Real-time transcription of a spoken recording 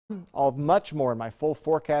I'll have much more in my full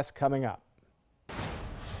forecast coming up.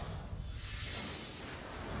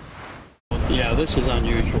 Yeah, this is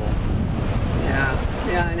unusual.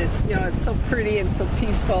 Yeah, and it's, it's so pretty and so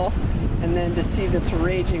peaceful, and then to see this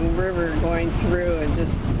raging river going through and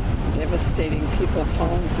just devastating people's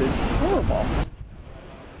homes is horrible.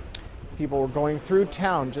 People were going through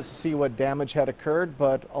town just to see what damage had occurred,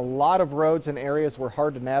 but a lot of roads and areas were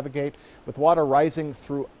hard to navigate, with water rising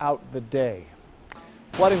throughout the day.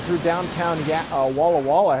 Flooding through downtown Walla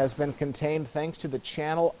Walla has been contained thanks to the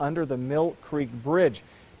channel under the Mill Creek Bridge.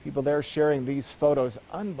 People there sharing these photos.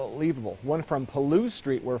 Unbelievable. One from Palouse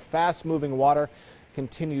Street, where fast-moving water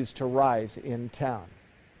continues to rise in town.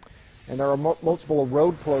 And there are multiple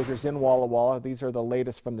road closures in Walla Walla. These are the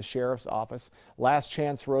latest from the sheriff's office. Last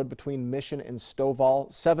Chance Road between Mission and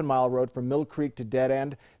Stovall, 7 Mile Road from Mill Creek to Dead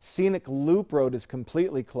End. Scenic Loop Road is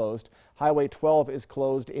completely closed. Highway 12 is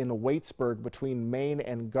closed in Waitsburg between Main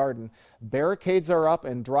and Garden. Barricades are up,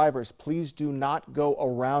 and drivers, please do not go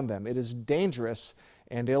around them. It is dangerous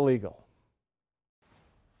and illegal.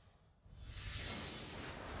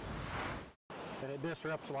 And it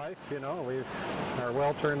disrupts life, our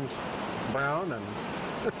well turns brown, and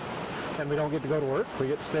and we don't get to go to work. We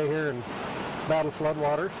get to stay here and battle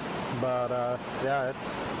floodwaters, but yeah,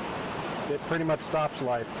 it pretty much stops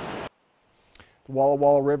life. The Walla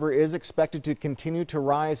Walla River is expected to continue to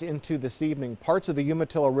rise into this evening. Parts of the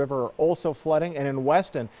Umatilla River are also flooding, and in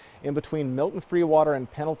Weston, in between Milton Freewater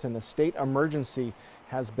and Pendleton, a state emergency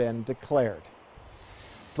has been declared.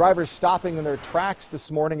 Drivers stopping in their tracks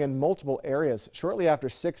this morning in multiple areas. Shortly after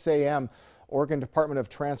 6 a.m., Oregon Department of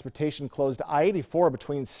Transportation closed I-84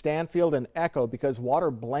 between Stanfield and Echo because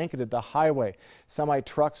water blanketed the highway.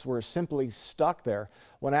 Semi-trucks were simply stuck there.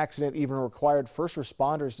 One accident even required first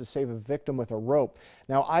responders to save a victim with a rope.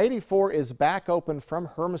 Now, I-84 is back open from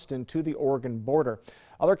Hermiston to the Oregon border.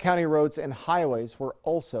 Other county roads and highways were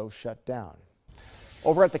also shut down.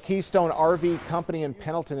 Over at the Keystone RV Company in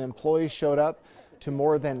Pendleton, employees showed up to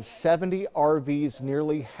more than 70 RVs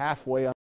nearly halfway